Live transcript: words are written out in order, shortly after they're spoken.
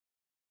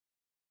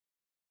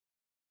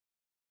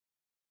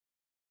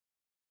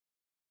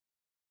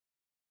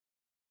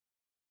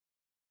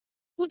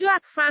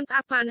Uduak Frank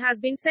Akpan has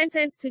been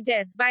sentenced to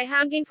death by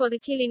hanging for the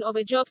killing of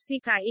a job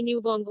seeker in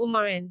IniUbong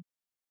Umoren.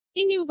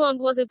 IniUbong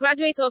was a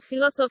graduate of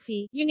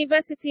philosophy,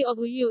 University of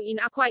Uyo in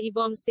Akwa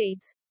Ibom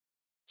State.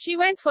 She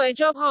went for a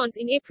job hunt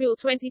in April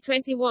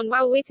 2021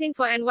 while waiting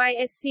for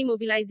NYSC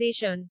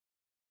Mobilization.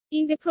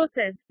 In the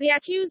process, the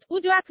accused,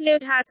 Uduak,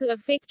 lured her to a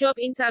fake job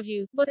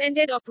interview, but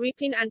ended up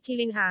raping and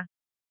killing her.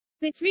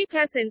 The three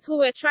persons who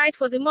were tried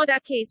for the murder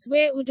case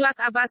were Uduak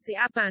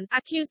Akpan,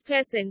 accused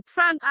person,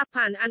 Frank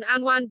Akpan and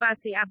Anwan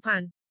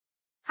Akpan.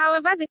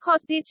 However, the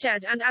court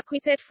discharged and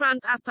acquitted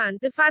Frank Akpan,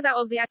 the father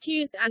of the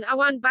accused, and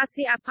Anwan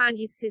Akpan,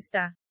 his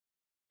sister.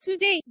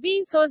 Today,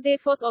 being Thursday,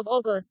 4th of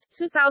August,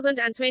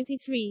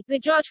 2023, the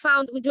judge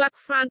found Uduak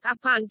Frank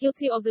Akpan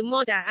guilty of the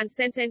murder and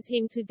sentenced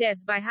him to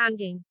death by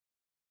hanging.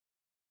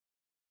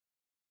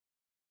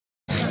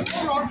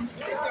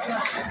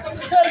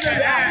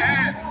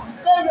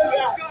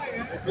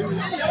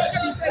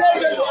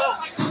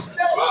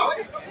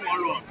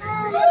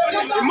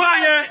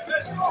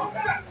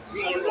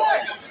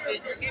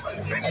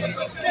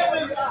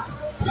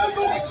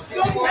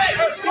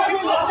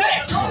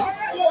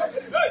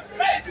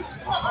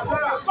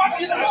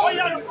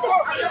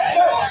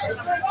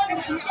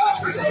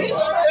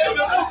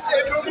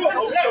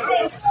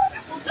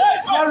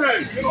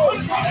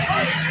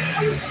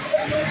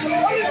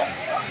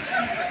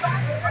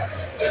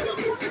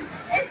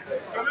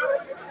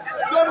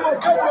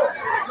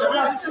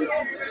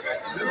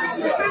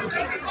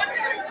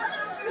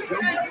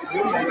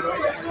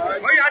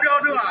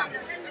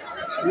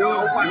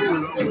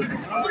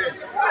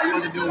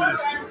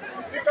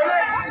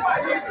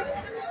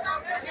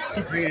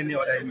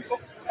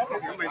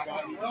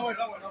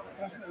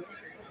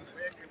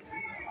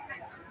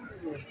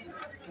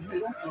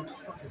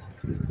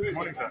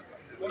 Morning, sir.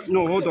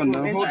 No, hold on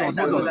now. Hold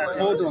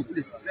on,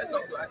 please.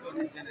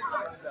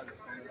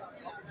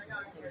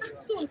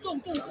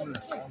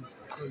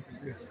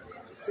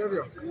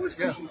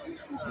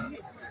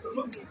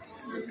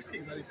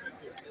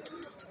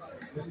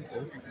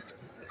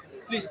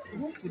 Please,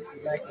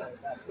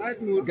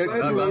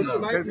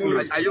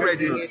 Are you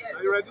ready?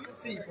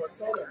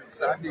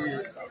 Sir,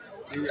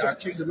 the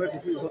accused,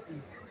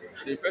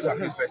 the first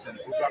accused person,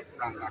 Uyo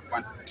Frank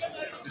Akpan,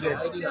 today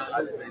has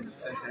been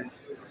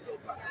sentenced.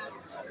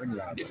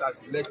 This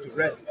has led to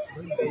rest.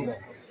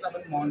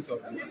 7 months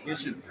of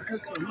litigation. The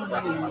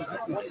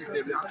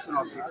reaction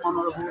of the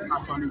Honorable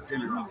Attorney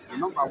General, the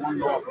 #1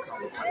 law officer of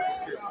the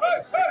state.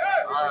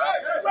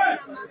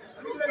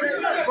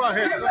 Go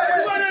ahead.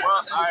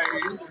 Well,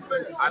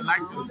 I'd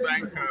like to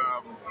thank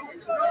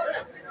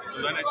the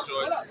learned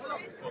judge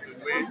for the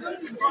way and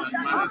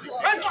managing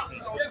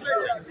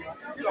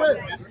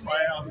this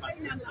trial has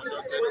been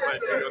conducted over a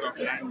period of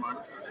 9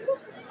 months.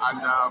 And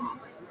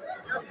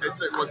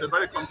it was a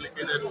very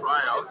complicated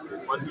trial,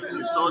 but the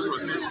judge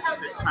was able to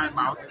take time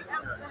out,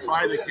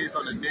 try the case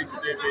on a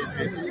day-to-day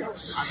basis,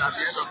 and at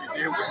the end of the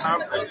day, we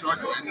have a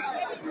judgment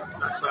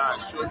that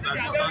shows that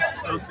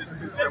the justice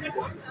system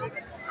works,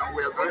 and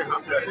we are very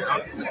happy at the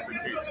outcome of the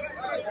case.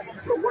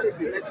 So what is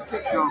the next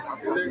step now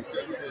after this?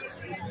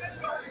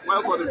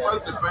 Well, for the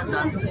first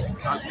defendant,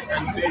 as you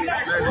can see,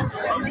 it's led into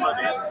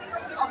custody.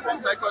 The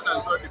second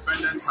and third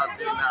defendants have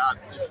been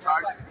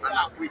discharged and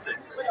acquitted.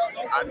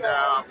 And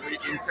we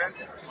intend,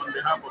 on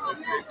behalf of the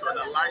state, to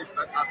analyze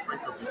that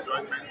aspect of the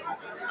judgment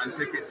and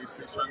take a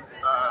decision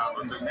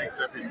on the next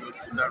step in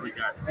that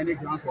regard. Any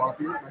ground for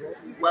appeal?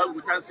 Well,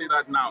 we can't say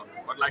that now.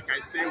 But like I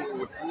say, we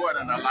would go and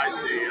analyze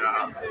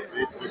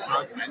the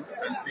judgment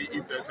and see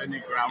if there's any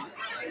ground.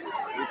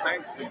 We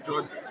thank the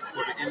judge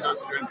for the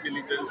industry and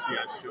diligence he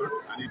has shown,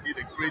 and he did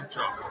a great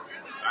job.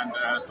 And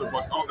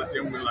but all the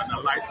same, we'll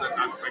analyze that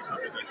aspect of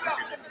it and take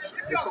a decision.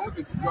 The court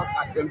is just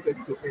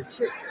attempted to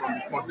escape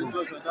from the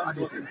courtroom.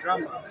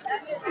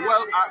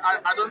 Well,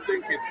 I don't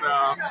think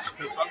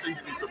it's something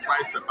to be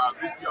surprised about.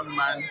 This young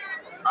man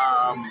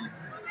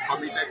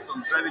committed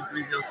some very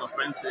grievous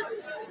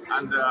offenses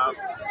and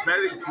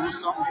very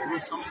gruesome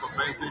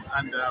offenses.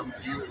 And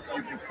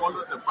if you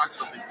follow the facts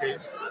of the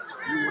case,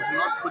 you would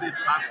not put it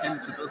past him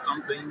to do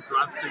something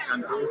drastic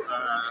and do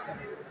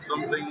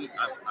something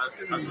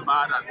as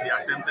bad as he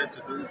attempted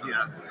to do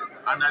here.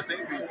 And I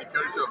think the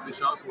security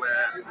officials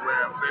were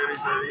very,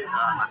 very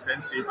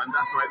attentive, and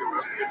that's why they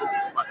were able to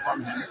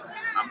overcome him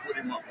and put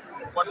him up.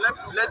 But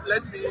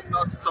let me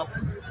not stop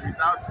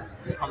without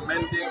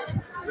commending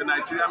the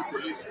Nigerian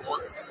police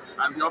force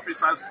and the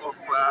officers of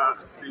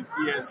the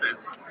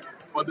DSS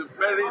for the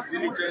very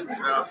diligent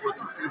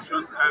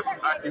prosecution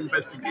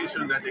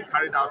investigation that they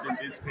carried out in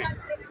this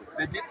case.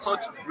 They did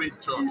such great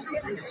jobs.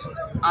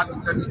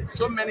 And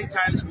so many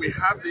times we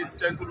have these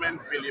gentlemen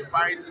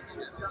vilified,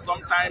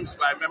 sometimes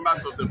by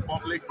members of the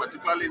public,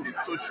 particularly in the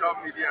social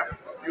media.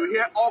 You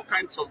hear all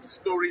kinds of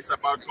stories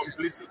about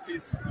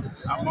complicities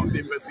among the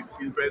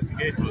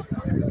investigators.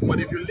 But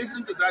if you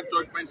listen to that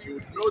judgment, you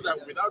would know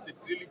that without the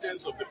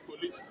diligence of the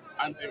police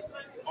and the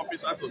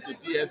officers of the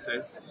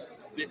DSS,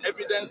 the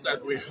evidence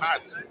that we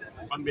had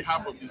on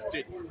behalf of the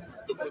state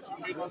to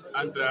prosecute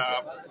and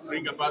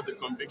bring about the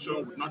conviction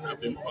would not have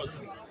been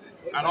possible.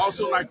 I'd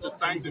also like to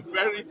thank the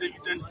very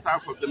diligent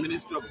staff of the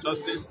Ministry of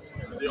Justice,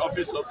 the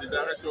Office of the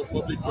Director of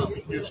Public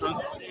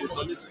Prosecutions, the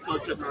Solicitor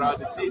General.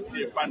 They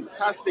did a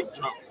fantastic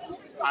job.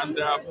 And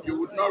you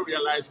would not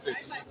realize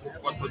this.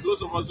 But for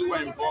those of us who were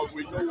involved,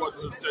 we know what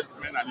those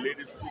gentlemen and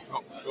ladies put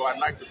up. So I'd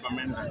like to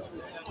commend them.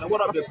 So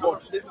what of the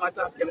court? This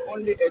matter can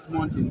only 8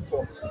 months in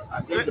court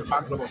against the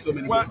backdrop of so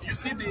many Well, cases.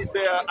 you see,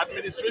 the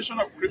administration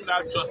of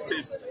criminal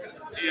justice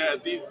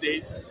these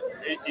days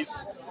is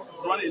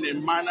run in a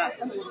manner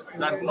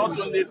that not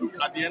only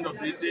at the end of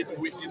the day do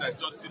we see that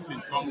justice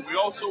is done, we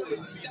also will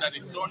see that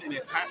it's done in a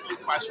timely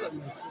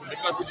fashion,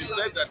 because it is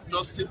said that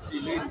justice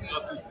delayed is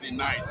justice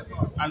denied.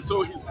 And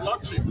so his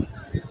lordship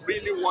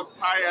really worked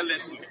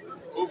tirelessly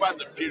over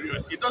the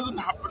period. It doesn't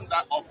happen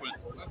that often,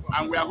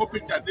 and we are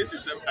hoping that this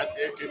is a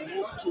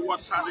move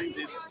towards having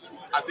this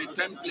as a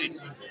template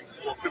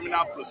for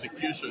criminal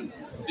prosecution.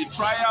 The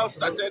trial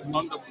started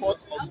on the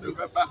 4th of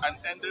November and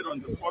ended on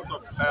the 4th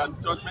of,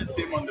 judgment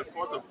came on the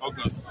 4th of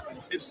August.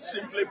 It's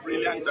simply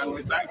brilliant, and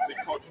we thank the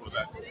court for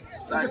that.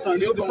 So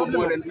IniUbong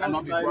Umoren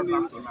cannot be brought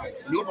back to life.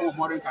 IniUbong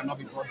Umoren cannot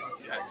be brought back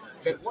to life.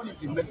 But what is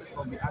the message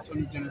from the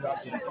Attorney General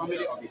to the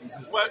family of the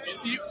deceased? Well, you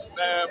see,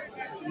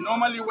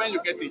 normally when you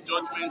get a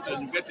judgment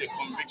and you get a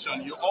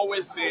conviction, you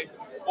always say,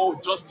 oh,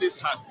 justice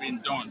has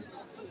been done.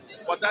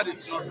 But that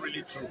is not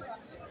really true.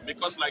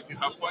 Because like you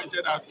have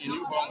pointed out,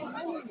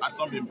 IniUbong has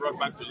not been brought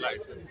back to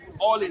life.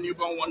 All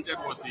IniUbong wanted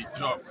was a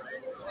job.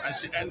 And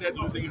she ended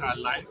losing her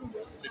life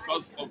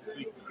because of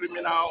the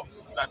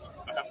criminals that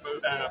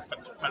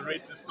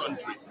parade this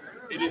country.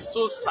 It is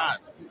so sad.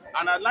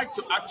 And I'd like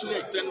to actually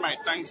extend my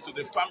thanks to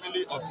the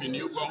family of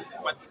IniUbong,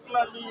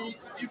 particularly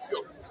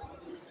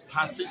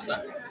her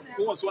sister,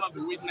 who was one of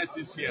the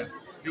witnesses here.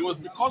 It was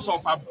because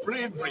of her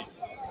bravery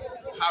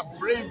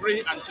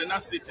and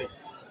tenacity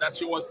that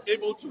she was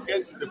able to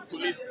get the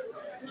police,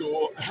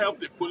 to help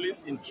the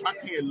police in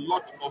tracking a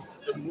lot of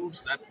the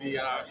moves that the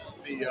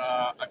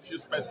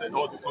accused person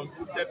or the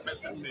convicted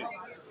person made.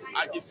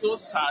 It's so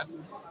sad,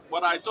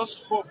 but I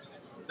just hope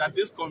that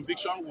this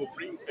conviction will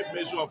bring a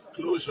measure of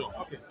closure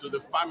to the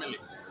family,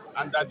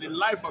 and that the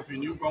life of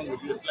IniUbong will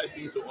be a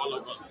blessing to all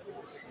of us.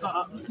 So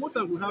most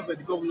times we have the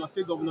governors,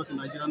 state governors in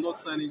Nigeria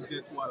not signing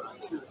death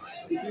warrants. So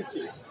in this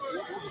case,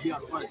 what would be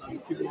advice as the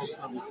chief of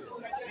service?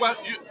 Well,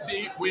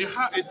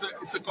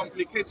 it's a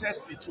complicated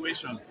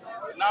situation.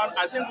 Now,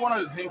 I think one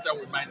of the things that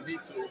we might need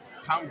to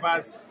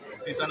canvass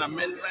is an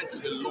amendment to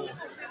the law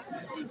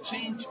to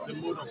change the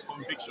mode of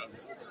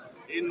convictions.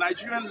 In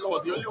Nigerian law,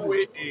 the only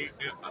way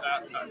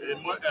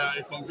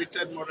a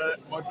convicted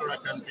murderer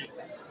can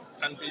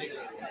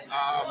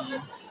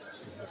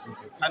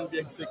be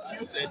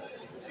executed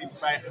is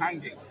by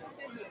hanging.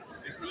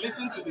 If you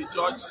listen to the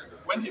judge,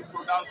 when he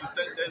pronounced the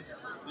sentence,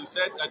 he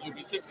said that you'll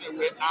be taken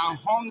away and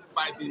hung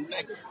by the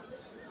neck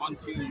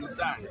until you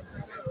die.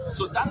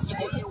 So that's the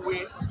only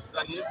way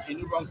that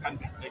IniUbong can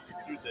be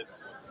executed.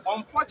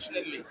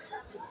 Unfortunately,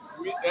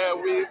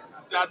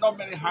 there are not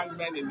many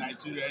hangmen in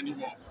Nigeria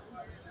anymore.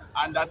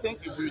 And I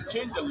think if we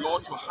change the law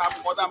to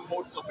have other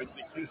modes of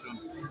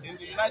execution, in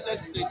the United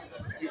States,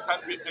 you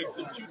can be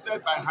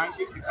executed by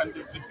hanging, you can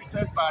be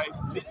executed by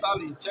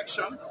lethal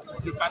injection,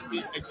 you can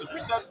be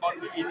executed on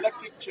the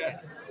electric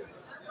chair.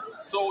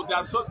 So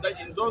that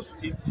in those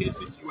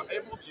cases, you are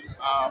able to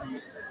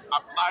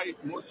apply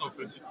modes of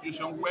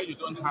execution where you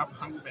don't have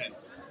hangmen.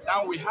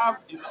 Now we have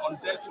on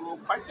death row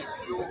quite a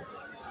few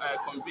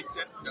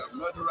convicted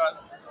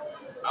murderers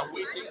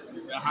awaiting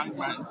the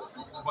hangman,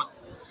 but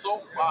so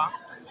far,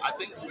 I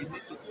think we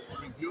need to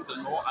review the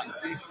law and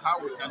see how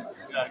we can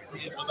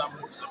create other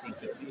modes of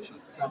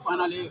execution. So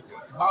finally,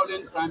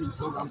 violent crime is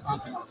so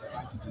rampant in our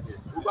society today.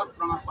 Uduak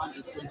Frank Akpan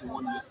is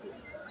 21 years old.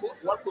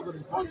 What could be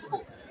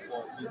responsible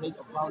for the rate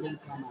of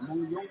violent crime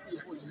among young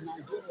people in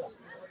Nigeria?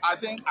 I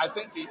think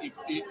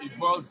it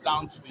boils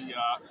down to the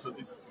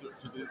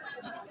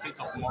state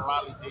of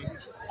morality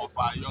of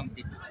our young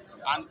people,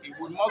 and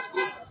we must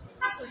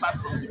start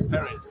from the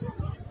parents.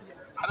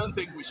 I don't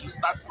think we should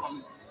start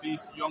from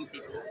these young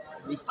people.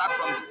 We start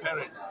from the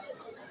parents.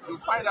 You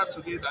find out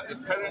today that the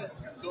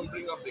parents don't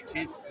bring up the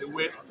kids the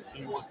way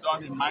it was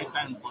done in my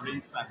time, for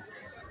instance.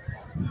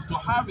 To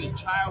have a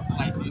child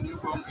like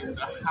IniUbong in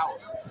the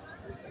house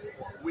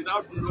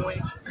without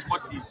knowing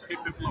what he's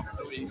capable of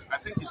doing, I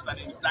think it's an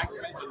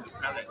indictment on the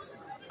parents.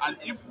 And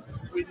if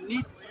we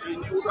need a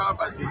new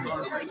versus we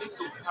need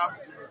to have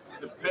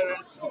the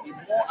parents to be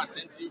more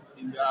attentive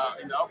in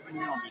the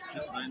upbringing of the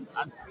children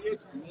and create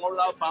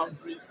moral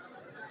boundaries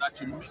that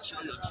you make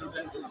sure your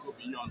children don't go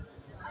beyond.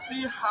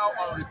 See how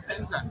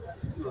unrepentant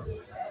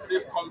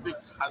this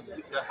convict has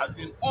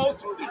been all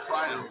through the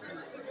trial.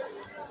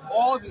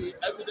 All the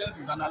evidence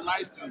is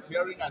analyzed to his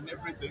hearing and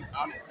everything.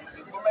 And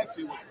the moment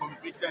he was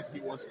convicted,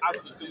 he was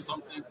asked to say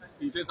something.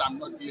 He says, "I'm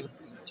not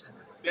guilty."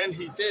 Then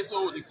he says,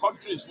 "Oh, the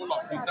country is full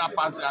of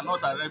kidnappers, they are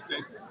not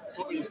arrested."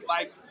 So it's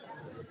like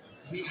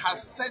he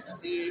has set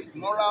a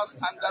moral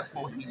standard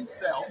for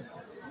himself,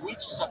 which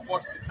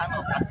supports the kind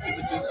of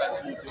activities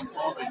that he is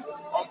involved in.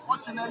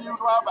 Unfortunately,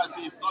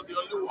 Uduak is not the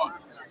only one.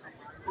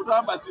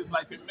 Uduak is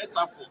like a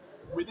metaphor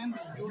within the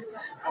youth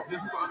of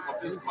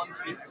this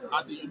country,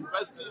 at the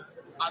universities,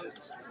 and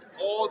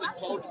all the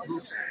culture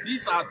groups.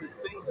 These are the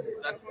things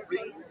that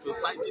bring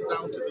society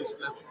down to this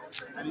level.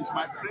 And it's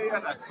my prayer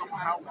that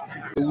somehow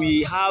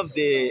we have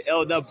the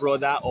elder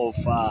brother of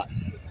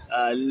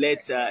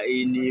late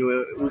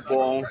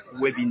IniUbong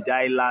who been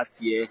died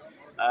last year.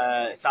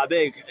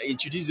 Sabek,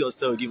 introduce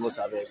yourself. Give us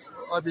Sabek.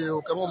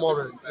 Uyo Akwa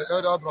Ibom, the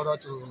elder brother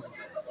to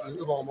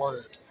IniUbong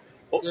Umoren.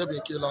 He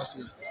been killed last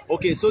year.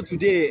 Okay, so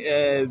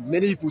today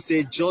many people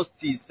say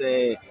justice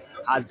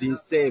has been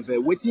served.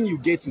 Waiting you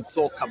get to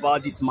talk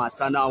about this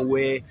matter now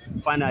where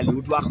finally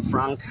Uduak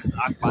Frank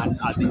Akpan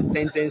has been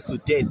sentenced to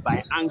death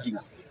by hanging.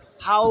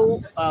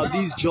 How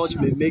this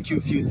judgment make you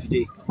feel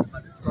today?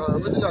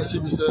 Waiting I see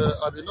me say,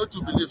 I be not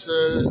to believe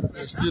say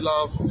they still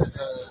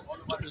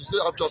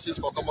have justice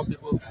for common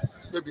people,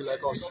 maybe like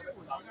us.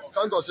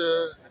 Thank God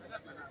say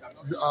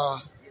we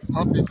are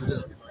happy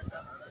today.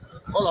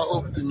 All our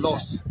hope been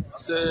lost.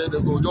 Say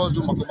they go just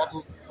do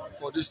maku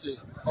for this thing.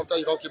 After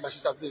you don't kill my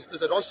sister,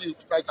 they don't see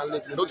right and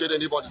left. You don't get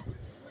anybody.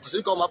 As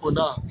he come up and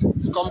down,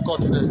 you come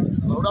court today.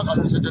 Uduak has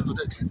been sentenced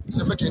today.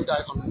 Say make him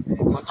die on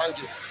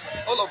hanging.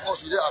 All of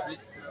us we dey happy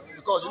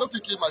because you know if you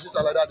kill my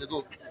sister like that, they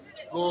go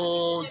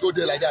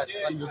there like that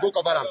and you go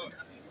cover them.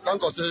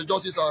 Thank God say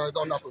justice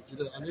don't happen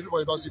today and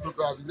everybody don't see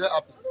people as they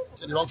happy.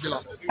 Say they don't kill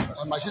her.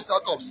 And my sister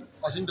comes,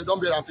 as in they don't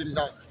bear and feel it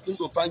down. Him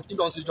go find, him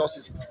don't see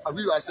justice. And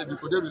we as said we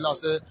could relax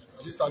say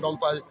my sister don't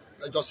find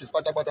justice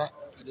pata at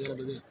the end of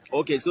the day.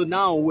 Okay, so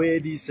now where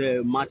this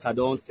matter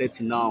don't set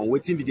now,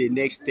 waiting be the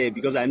next step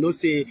because I know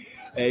say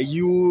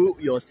you,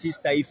 your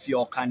sister, if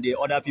your can the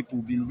other people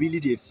been really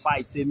they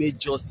fight, say make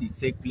justice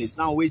take place.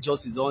 Now where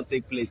justice don't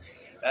take place.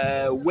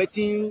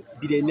 Waiting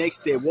be the next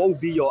step. What would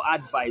be your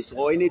advice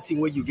or anything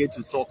where you get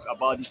to talk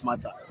about this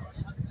matter?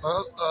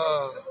 Well,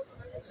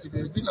 if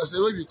you be like say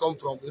where we come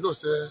from, you know,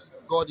 say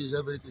God is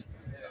everything.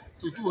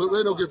 People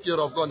when don't get fear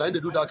of God, and they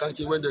do that kind of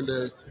thing when they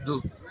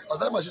do. As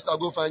that my sister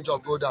go find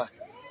job, go die.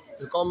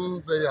 They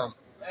come bury am.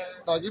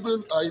 Like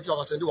even if you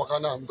are attending work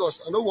now,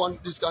 because I don't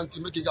want this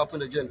country make it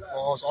happen again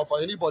for us or for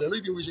anybody. I don't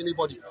even wish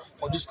anybody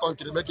for this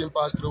country make him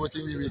pass through what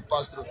we will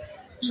pass through.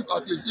 If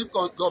at least if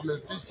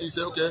government please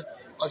say okay,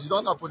 as it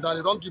don't happen now,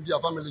 they don't give their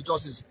family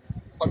justice.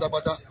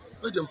 Pata.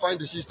 Make them find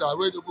the sister.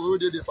 Where they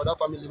for that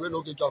family, when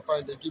no get job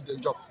find, they give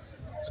them job.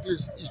 At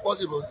least it's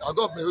possible. Our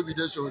government will be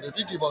there, so if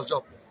he give us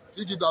job, if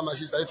he give that my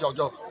sister, if your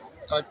job,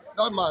 like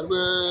that man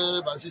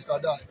where my sister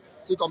die,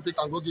 he come pick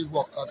and go give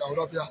work at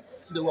our here.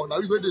 The work now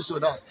we wait there so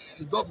now.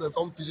 The government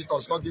come visit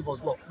us, come give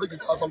us work, make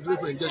it have some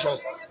people engage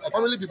us. Our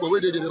family people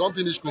where they don't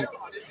finish school,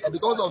 and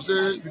because of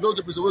say we know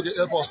the people who can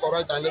help us for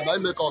right and left,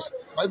 might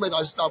make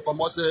our sister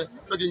come us say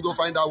make him go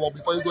find that work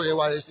before he go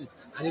NYSC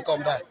and he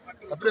come die.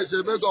 I pray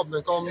say make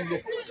government come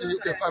look see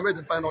if I make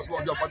them find us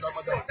work job.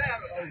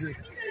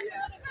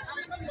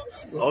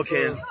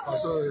 Okay.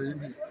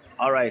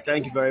 All right.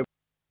 Thank you very much.